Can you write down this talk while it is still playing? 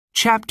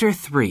Chapter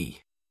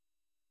 3.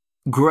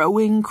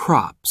 Growing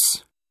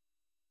Crops.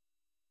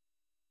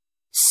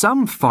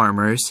 Some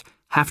farmers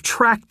have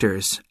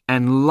tractors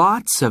and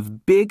lots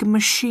of big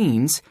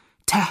machines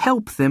to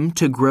help them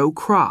to grow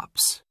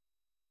crops.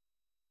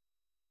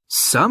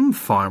 Some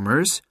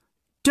farmers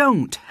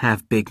don't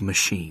have big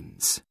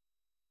machines.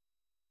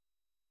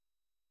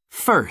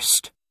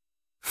 First,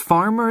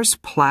 farmers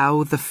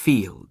plow the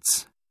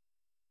fields.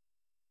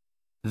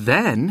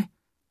 Then,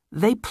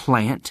 they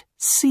plant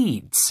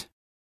seeds.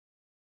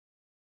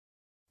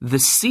 The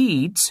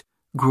seeds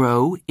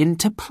grow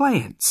into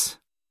plants.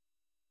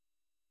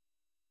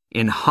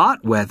 In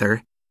hot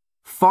weather,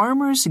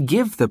 farmers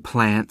give the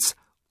plants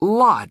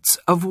lots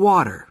of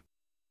water.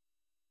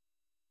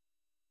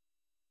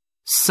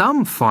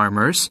 Some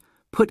farmers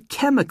put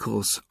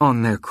chemicals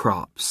on their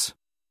crops.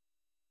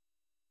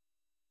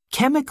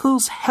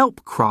 Chemicals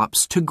help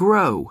crops to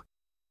grow,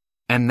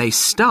 and they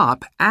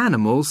stop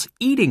animals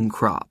eating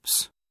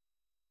crops.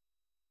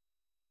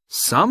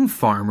 Some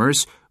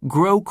farmers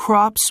grow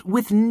crops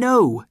with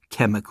no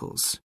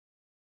chemicals.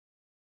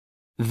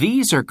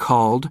 These are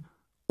called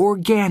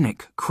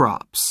organic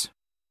crops.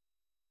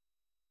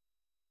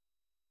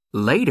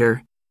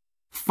 Later,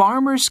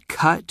 farmers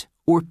cut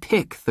or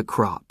pick the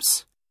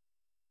crops.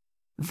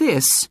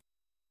 This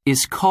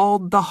is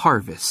called the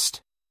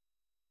harvest.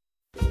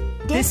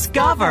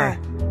 Discover.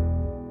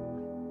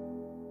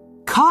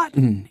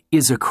 Cotton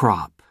is a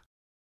crop.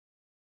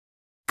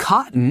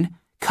 Cotton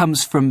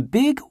comes from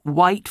big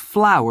white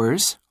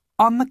flowers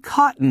on the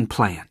cotton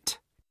plant.